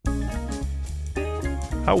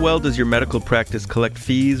How well does your medical practice collect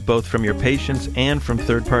fees both from your patients and from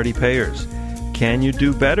third-party payers? Can you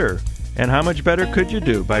do better? And how much better could you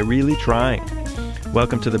do by really trying?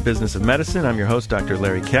 Welcome to the Business of Medicine. I'm your host, Dr.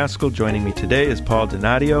 Larry Kaskel. Joining me today is Paul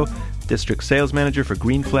Donadio, District Sales Manager for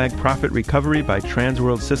Green Flag Profit Recovery by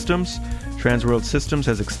Transworld Systems. Transworld Systems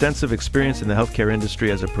has extensive experience in the healthcare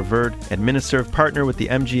industry as a preferred administrative partner with the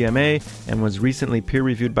MGMA and was recently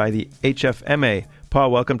peer-reviewed by the HFMA.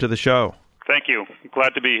 Paul, welcome to the show. Thank you. Glad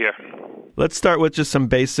to be here. Let's start with just some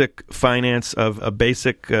basic finance of a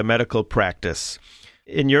basic medical practice.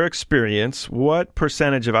 In your experience, what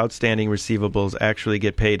percentage of outstanding receivables actually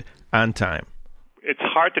get paid on time? It's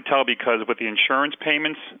hard to tell because with the insurance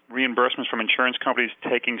payments, reimbursements from insurance companies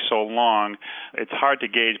taking so long, it's hard to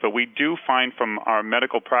gauge. But we do find from our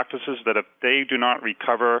medical practices that if they do not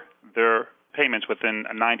recover their payments within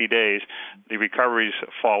 90 days, the recoveries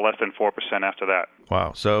fall less than 4% after that.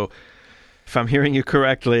 Wow. So if I'm hearing you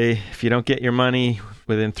correctly, if you don't get your money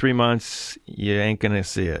within 3 months, you ain't going to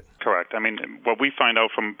see it. Correct. I mean, what we find out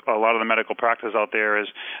from a lot of the medical practice out there is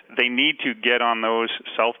they need to get on those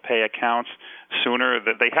self-pay accounts sooner.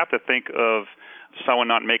 That they have to think of someone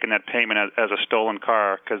not making that payment as a stolen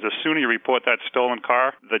car, because the sooner you report that stolen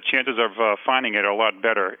car, the chances of finding it are a lot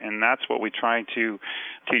better. And that's what we try to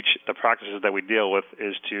teach the practices that we deal with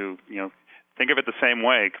is to, think of it the same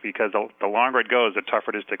way, because the longer it goes, the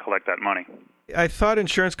tougher it is to collect that money. I thought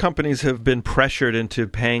insurance companies have been pressured into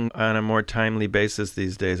paying on a more timely basis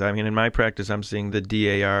these days. I mean, in my practice, I'm seeing the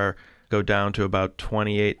DAR go down to about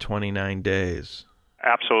 28, 29 days.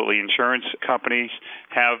 Absolutely. Insurance companies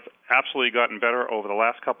have absolutely gotten better over the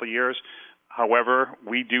last couple of years. However,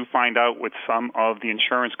 we do find out with some of the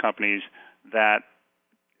insurance companies that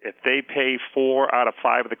if they pay 4 out of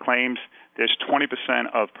 5 of the claims, there's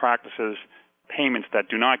 20% of practices payments that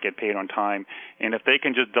do not get paid on time. And if they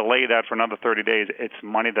can just delay that for another 30 days, it's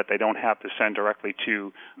money that they don't have to send directly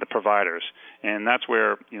to the providers. And that's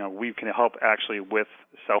where, we can help actually with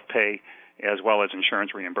self-pay as well as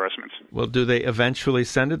insurance reimbursements. Well, do they eventually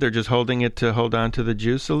send it? They're just holding it to hold on to the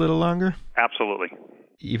juice a little longer? Absolutely.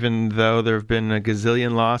 Even though there have been a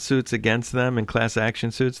gazillion lawsuits against them and class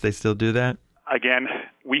action suits, they still do that? Again,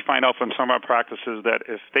 we find out from some of our practices that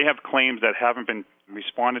if they have claims that haven't been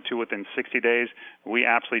responded to within 60 days, we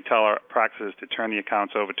absolutely tell our practices to turn the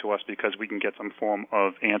accounts over to us because we can get some form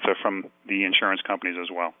of answer from the insurance companies as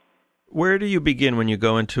well. Where do you begin when you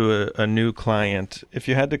go into a new client? If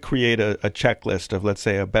you had to create a checklist of, let's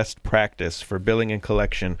say, a best practice for billing and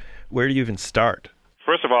collection, where do you even start?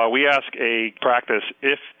 First of all, we ask a practice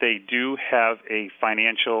if they do have a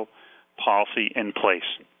financial policy in place.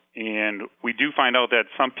 And we do find out that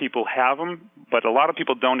some people have them, but a lot of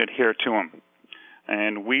people don't adhere to them.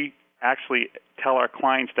 And we actually tell our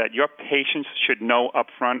clients that your patients should know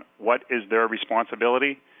upfront what is their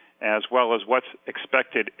responsibility, as well as what's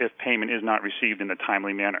expected if payment is not received in a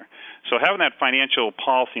timely manner. So having that financial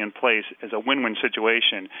policy in place is a win-win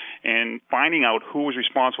situation, and finding out who is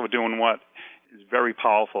responsible for doing what is very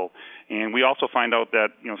powerful. And we also find out that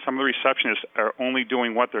some of the receptionists are only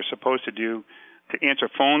doing what they're supposed to do to answer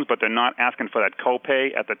phones, but they're not asking for that copay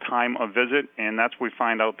at the time of visit, and that's where we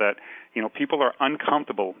find out that people are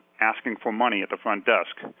uncomfortable asking for money at the front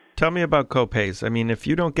desk. Tell me about copays. I mean, if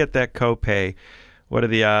you don't get that copay, what are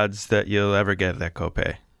the odds that you'll ever get that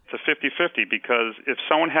copay? It's a 50-50 because if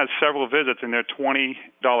someone has several visits and their $20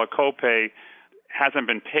 copay hasn't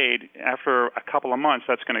been paid, after a couple of months,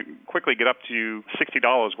 that's going to quickly get up to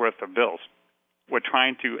 $60 worth of bills. We're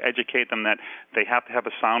trying to educate them that they have to have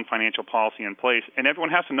a sound financial policy in place, and everyone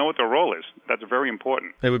has to know what their role is. That's very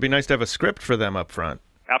important. It would be nice to have a script for them up front.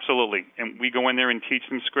 Absolutely. And we go in there and teach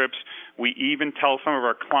them scripts. We even tell some of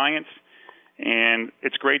our clients, and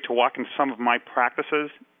it's great to walk in some of my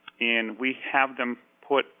practices, and we have them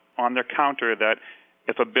put on their counter that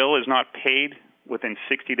if a bill is not paid within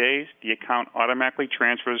 60 days, the account automatically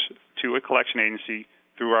transfers to a collection agency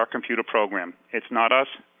through our computer program. It's not us.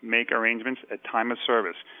 Make arrangements at time of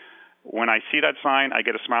service. When I see that sign, I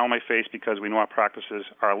get a smile on my face because we know our practices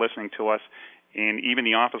are listening to us. And even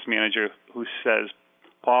the office manager who says,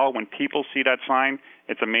 Paul, when people see that sign,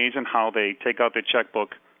 it's amazing how they take out their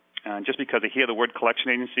checkbook just because they hear the word collection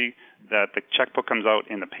agency, that the checkbook comes out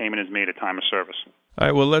and the payment is made at time of service. All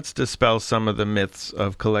right, well, let's dispel some of the myths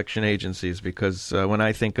of collection agencies because when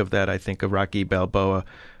I think of that, I think of Rocky Balboa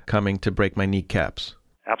coming to break my kneecaps.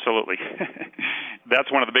 Absolutely. That's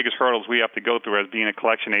one of the biggest hurdles we have to go through as being a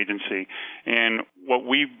collection agency. And what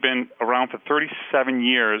we've been around for 37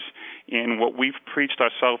 years, and what we've preached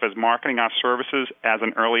ourselves as marketing our services as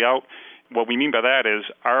an early out, what we mean by that is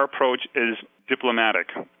our approach is diplomatic.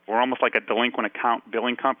 We're almost like a delinquent account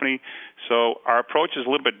billing company. So our approach is a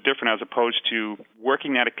little bit different as opposed to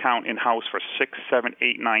working that account in-house for 6, 7,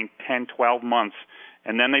 8, 9, 10, 12 months,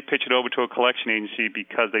 and then they pitch it over to a collection agency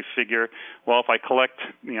because they figure, well, if I collect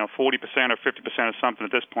 40% or 50% of something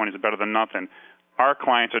at this point is better than nothing. Our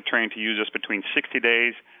clients are trained to use us between 60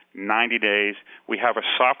 days, 90 days. We have a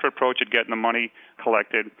softer approach at getting the money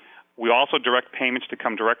collected. We also direct payments to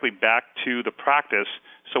come directly back to the practice,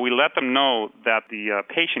 so we let them know that the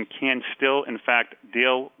patient can still, in fact,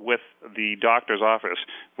 deal with the doctor's office,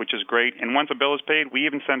 which is great. And once a bill is paid, we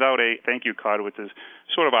even send out a thank you card, which is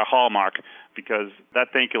sort of our hallmark, because that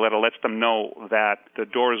thank you letter lets them know that the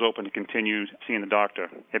door is open to continue seeing the doctor.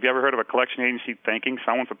 Have you ever heard of a collection agency thanking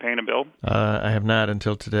someone for paying a bill? I have not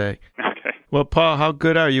until today. Okay. Well, Paul, how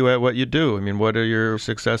good are you at what you do? I mean, what are your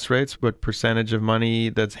success rates? What percentage of money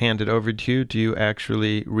that's handed over to you do you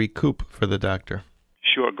actually recoup for the doctor?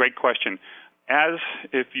 Sure, great question. As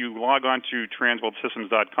if you log on to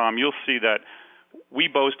transworldsystems.com, you'll see that we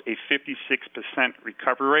boast a 56%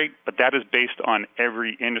 recovery rate, but that is based on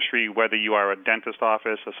every industry, whether you are a dentist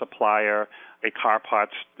office, a supplier, a car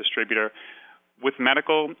parts distributor. With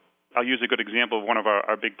medical, I'll use a good example of one of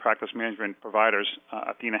our big practice management providers,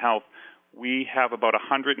 Athena Health. We have about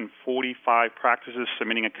 145 practices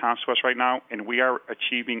submitting accounts to us right now, and we are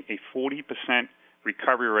achieving a 40%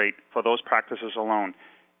 recovery rate for those practices alone.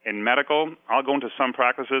 In medical, I'll go into some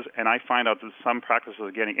practices, and I find out that some practices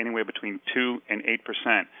are getting anywhere between 2 and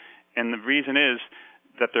 8%. And the reason is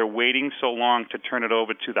that they're waiting so long to turn it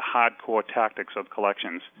over to the hardcore tactics of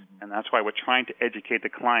collections. And that's why we're trying to educate the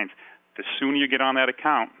clients. The sooner you get on that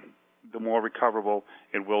account, the more recoverable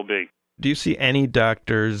it will be. Do you see any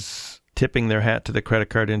doctors tipping their hat to the credit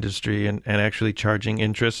card industry and actually charging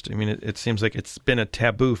interest? I mean, it seems like it's been a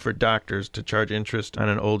taboo for doctors to charge interest on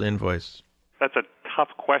an old invoice. That's a tough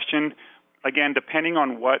question. Again, depending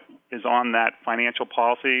on what is on that financial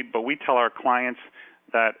policy, but we tell our clients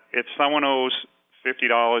that if someone owes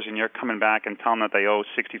 $50 and you're coming back and telling them that they owe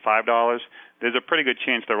 $65, there's a pretty good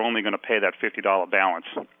chance they're only going to pay that $50 balance.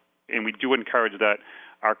 And we do encourage that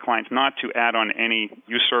our clients not to add on any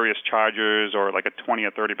usurious charges or like a 20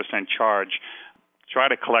 or 30% charge. Try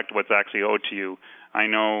to collect what's actually owed to you. I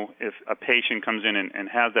know if a patient comes in and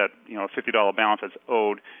has that $50 balance that's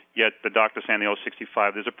owed, yet the doctor's saying they owe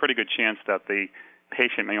 $65, there's a pretty good chance that the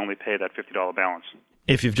patient may only pay that $50 balance.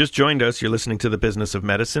 If you've just joined us, you're listening to The Business of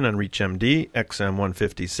Medicine on ReachMD, XM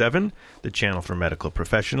 157, the channel for medical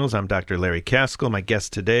professionals. I'm Dr. Larry Caskell. My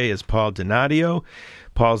guest today is Paul Donadio.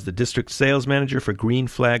 Paul's the district sales manager for Green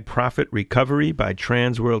Flag Profit Recovery by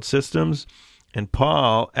Transworld Systems. And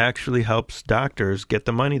Paul actually helps doctors get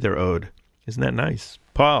the money they're owed. Isn't that nice?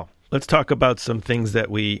 Paul, let's talk about some things that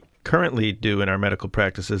we currently do in our medical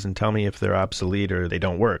practices and tell me if they're obsolete or they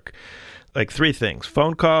don't work. Like 3 things: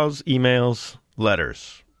 phone calls, emails,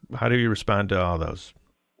 letters. How do you respond to all those?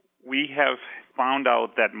 We have found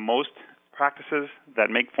out that most practices that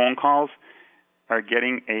make phone calls are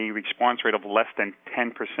getting a response rate of less than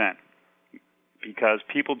 10% because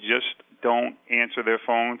people just don't answer their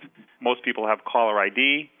phones. Most people have caller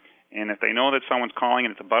ID, and if they know that someone's calling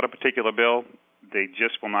and it's about a particular bill, they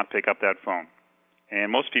just will not pick up that phone.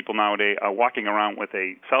 And most people nowadays are walking around with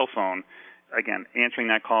a cell phone. Again, answering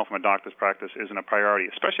that call from a doctor's practice isn't a priority,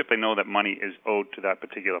 especially if they know that money is owed to that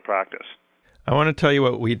particular practice. I want to tell you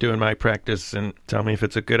what we do in my practice and tell me if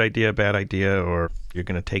it's a good idea, bad idea, or you're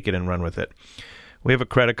going to take it and run with it. We have a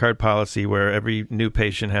credit card policy where every new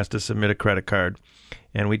patient has to submit a credit card,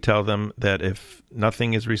 and we tell them that if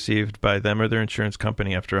nothing is received by them or their insurance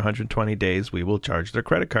company after 120 days, we will charge their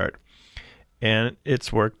credit card. And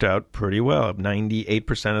it's worked out pretty well.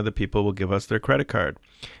 98% of the people will give us their credit card.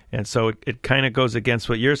 And so it kind of goes against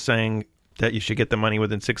what you're saying, that you should get the money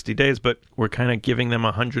within 60 days, but we're kind of giving them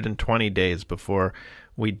 120 days before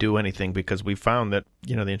we do anything because we found that,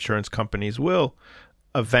 the insurance companies will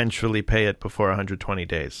eventually pay it before 120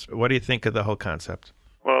 days. What do you think of the whole concept?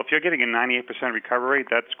 Well, if you're getting a 98% recovery rate,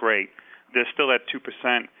 that's great. There's still that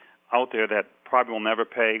 2% out there that probably will never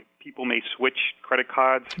pay. People may switch credit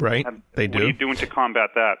cards. Right, they do. What are you doing to combat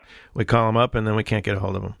that? We call them up, and then we can't get a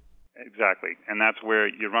hold of them. Exactly, and that's where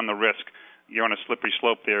you run the risk. You're on a slippery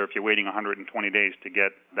slope there if you're waiting 120 days to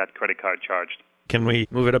get that credit card charged. Can we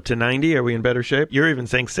move it up to 90? Are we in better shape? You're even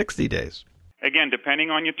saying 60 days. Again,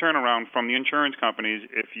 depending on your turnaround from the insurance companies,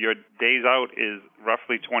 if your days out is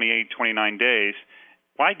roughly 28, 29 days,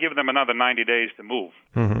 why give them another 90 days to move?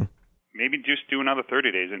 Mm-hmm. Maybe just do another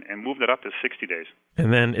 30 days and move that up to 60 days.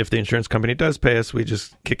 And then if the insurance company does pay us, we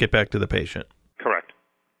just kick it back to the patient. Correct.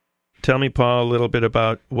 Tell me, Paul, a little bit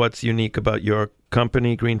about what's unique about your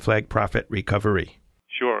company, Green Flag Profit Recovery.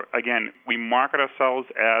 Sure. again, we market ourselves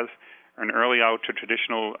as an early out to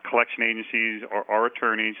traditional collection agencies or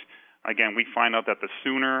attorneys. Again, we find out that the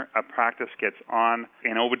sooner a practice gets on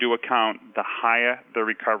an overdue account, the higher the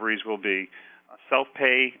recoveries will be.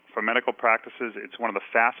 Self-pay for medical practices, it's one of the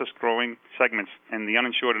fastest growing segments, and the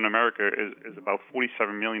uninsured in America is about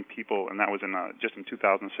 47 million people, and that was just in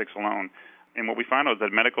 2006 alone. And what we found out is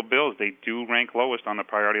that medical bills, they do rank lowest on the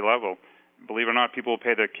priority level. Believe it or not, people will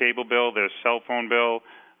pay their cable bill, their cell phone bill,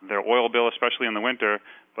 their oil bill, especially in the winter,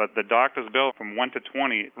 but the doctor's bill from 1 to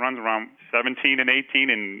 20 runs around 17 and 18,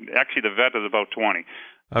 and actually the vet is about 20.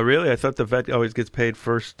 Oh, really? I thought the vet always gets paid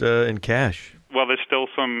first in cash. Well, there's still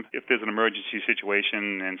some, if there's an emergency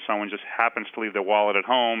situation and someone just happens to leave their wallet at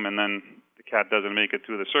home and then the cat doesn't make it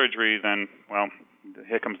through the surgery, then, well,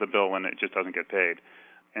 here comes the bill and it just doesn't get paid.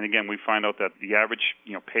 And again, we find out that the average,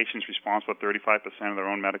 patient's responsible for 35% of their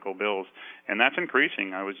own medical bills, and that's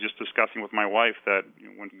increasing. I was just discussing with my wife that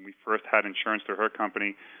when we first had insurance through her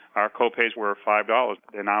company, our co-pays were $5.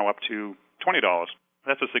 They're now up to $20.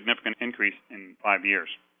 That's a significant increase in 5 years.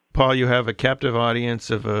 Paul, you have a captive audience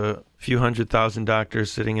of a few 100,000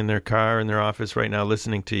 doctors sitting in their car in their office right now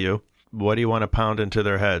listening to you. What do you want to pound into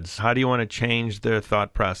their heads? How do you want to change their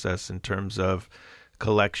thought process in terms of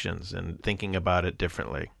collections and thinking about it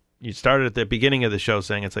differently? You started at the beginning of the show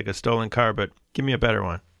saying it's like a stolen car, but give me a better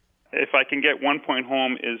one. If I can get one point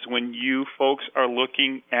home is when you folks are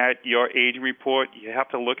looking at your aging report, you have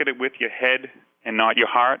to look at it with your head and not your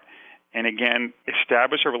heart. And again,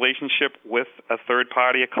 establish a relationship with a third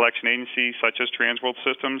party, a collection agency such as Transworld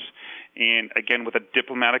Systems. And again, with a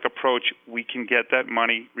diplomatic approach, we can get that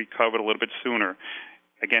money recovered a little bit sooner.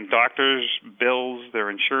 Again, doctors' bills, their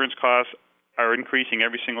insurance costs are increasing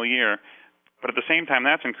every single year. But at the same time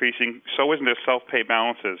that's increasing, so isn't their self-pay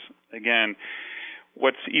balances. Again,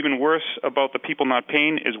 what's even worse about the people not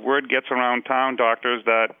paying is word gets around town, doctors,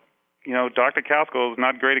 that Dr. Caskell is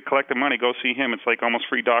not great at collecting money. Go see him. It's like almost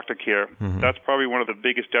free doctor care. Mm-hmm. That's probably one of the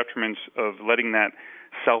biggest detriments of letting that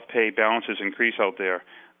self-pay balances increase out there.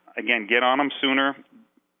 Again, get on them sooner.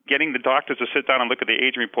 Getting the doctors to sit down and look at the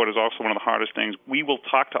aging report is also one of the hardest things. We will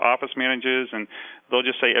talk to office managers, and they'll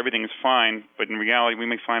just say everything is fine, but in reality, we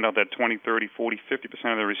may find out that 20, 30, 40, 50%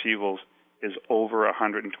 of the receivables is over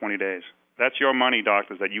 120 days. That's your money,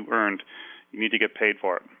 doctors, that you earned. You need to get paid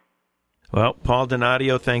for it. Well, Paul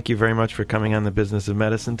Donadio, thank you very much for coming on The Business of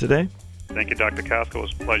Medicine today. Thank you, Dr. Caskell. It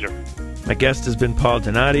was a pleasure. My guest has been Paul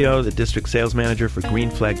Donadio, the District Sales Manager for Green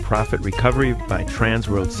Flag Profit Recovery by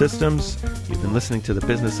Transworld Systems. You've been listening to The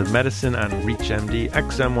Business of Medicine on ReachMD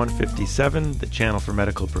XM 157, the channel for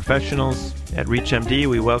medical professionals. At ReachMD,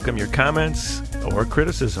 we welcome your comments or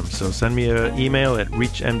criticism, so send me an email at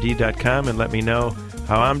reachmd.com and let me know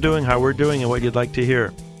how I'm doing, how we're doing, and what you'd like to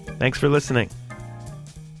hear. Thanks for listening.